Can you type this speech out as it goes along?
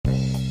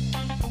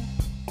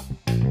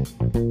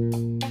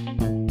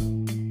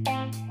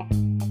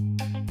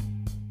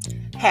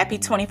Happy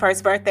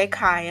 21st birthday,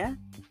 Kaya.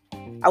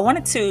 I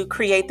wanted to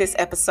create this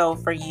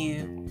episode for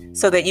you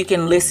so that you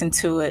can listen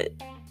to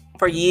it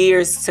for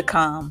years to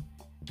come.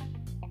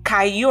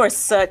 Kaya, you are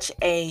such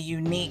a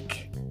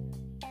unique,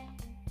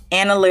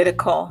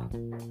 analytical,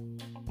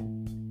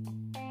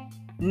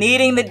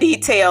 needing the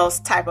details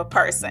type of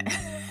person.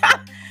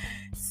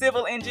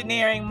 Civil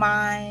engineering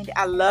mind.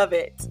 I love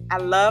it. I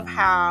love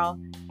how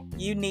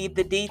you need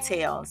the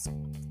details.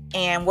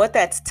 And what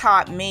that's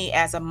taught me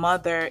as a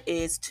mother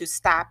is to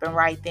stop and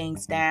write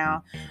things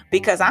down,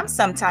 because I'm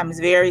sometimes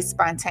very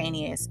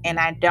spontaneous and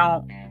I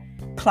don't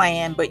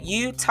plan, but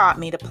you taught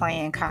me to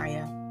plan,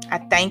 Kaya. I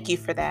thank you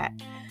for that.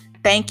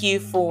 Thank you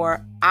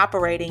for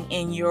operating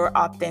in your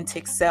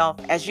authentic self.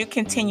 As you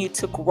continue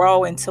to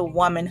grow into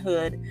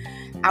womanhood,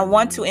 I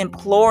want to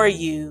implore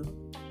you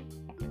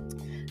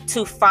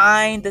to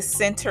find the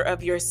center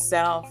of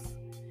yourself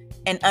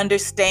and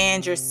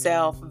understand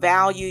yourself,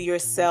 value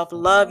yourself,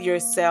 love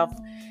yourself,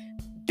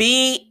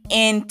 be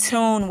in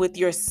tune with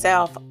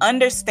yourself,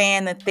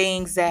 understand the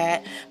things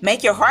that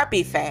make your heart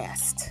beat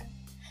fast,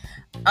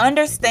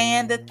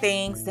 understand the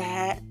things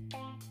that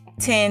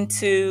tend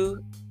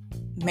to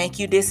make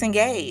you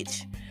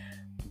disengage.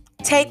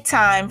 Take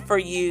time for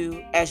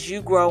you as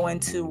you grow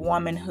into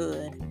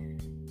womanhood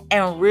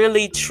and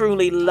really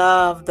truly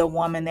love the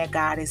woman that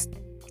God is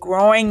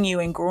growing you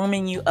and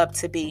grooming you up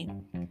to be.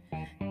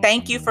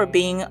 Thank you for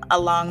being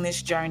along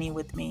this journey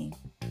with me.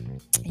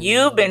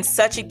 You've been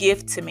such a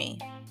gift to me.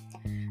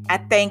 I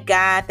thank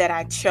God that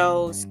I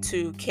chose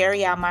to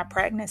carry out my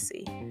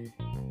pregnancy.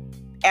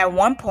 At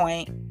one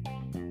point,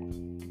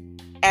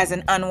 as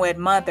an unwed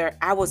mother,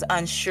 I was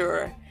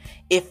unsure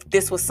if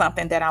this was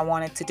something that I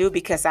wanted to do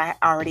because I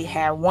already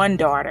had one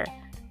daughter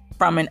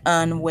from an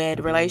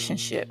unwed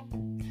relationship.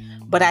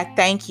 But I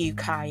thank you,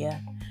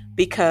 Kaya,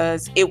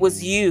 because it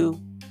was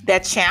you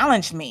that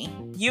challenged me.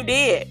 You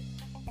did.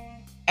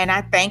 And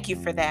I thank you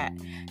for that.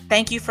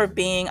 Thank you for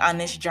being on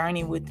this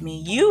journey with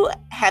me. You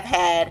have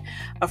had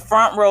a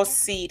front row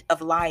seat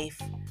of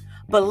life,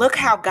 but look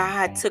how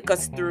God took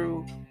us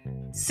through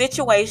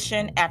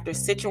situation after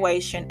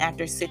situation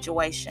after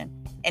situation.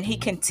 And He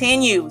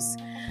continues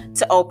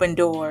to open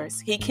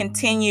doors. He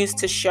continues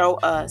to show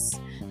us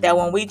that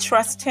when we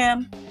trust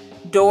Him,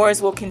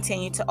 doors will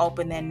continue to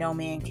open that no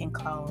man can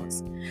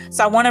close.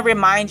 So I want to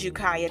remind you,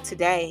 Kaya,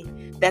 today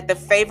that the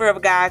favor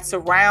of God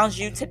surrounds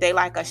you today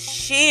like a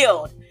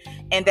shield,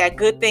 and that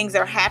good things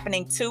are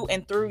happening to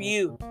and through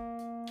you.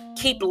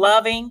 Keep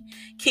loving,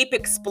 keep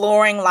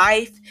exploring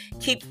life,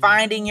 keep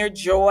finding your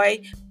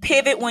joy,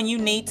 pivot when you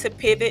need to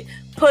pivot,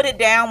 put it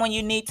down when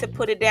you need to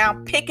put it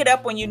down, pick it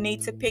up when you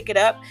need to pick it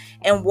up,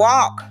 and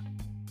walk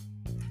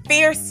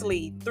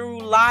fiercely through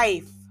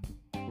life,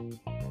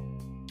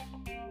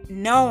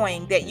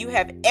 knowing that you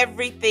have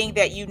everything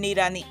that you need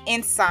on the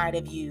inside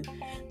of you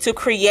to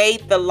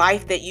create the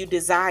life that you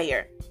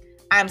desire.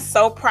 I'm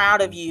so proud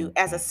of you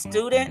as a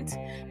student,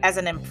 as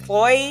an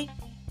employee.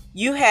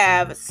 You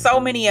have so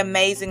many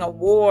amazing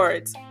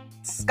awards,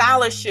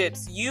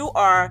 scholarships. You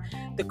are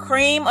the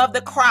cream of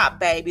the crop,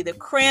 baby, the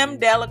creme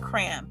de la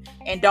creme.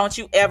 And don't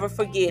you ever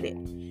forget it.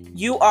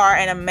 You are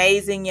an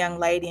amazing young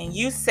lady, and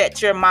you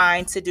set your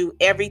mind to do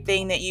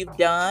everything that you've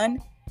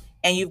done,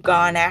 and you've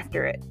gone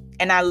after it.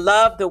 And I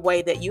love the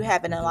way that you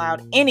haven't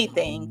allowed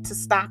anything to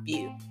stop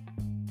you.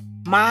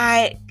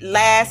 My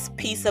last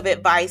piece of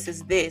advice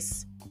is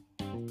this.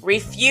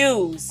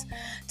 Refuse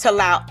to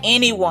allow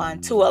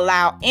anyone to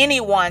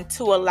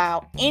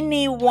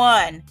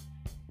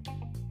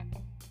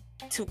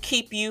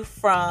keep you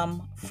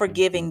from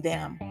forgiving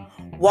them.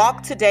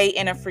 Walk today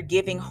in a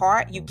forgiving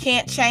heart. You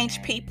can't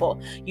change people.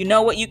 You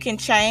know what you can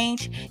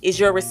change is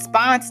your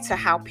response to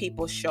how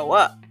people show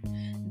up.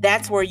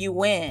 That's where you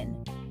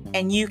win.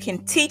 And you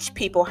can teach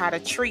people how to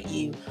treat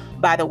you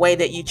by the way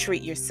that you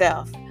treat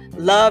yourself.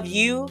 Love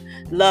you,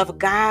 love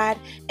God,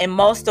 and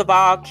most of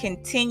all,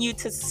 continue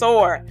to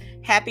soar.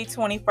 Happy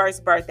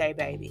 21st birthday,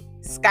 baby.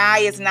 Sky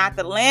is not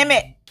the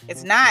limit.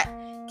 It's not.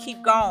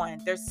 Keep going.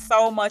 There's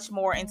so much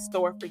more in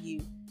store for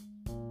you.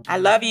 I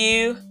love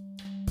you.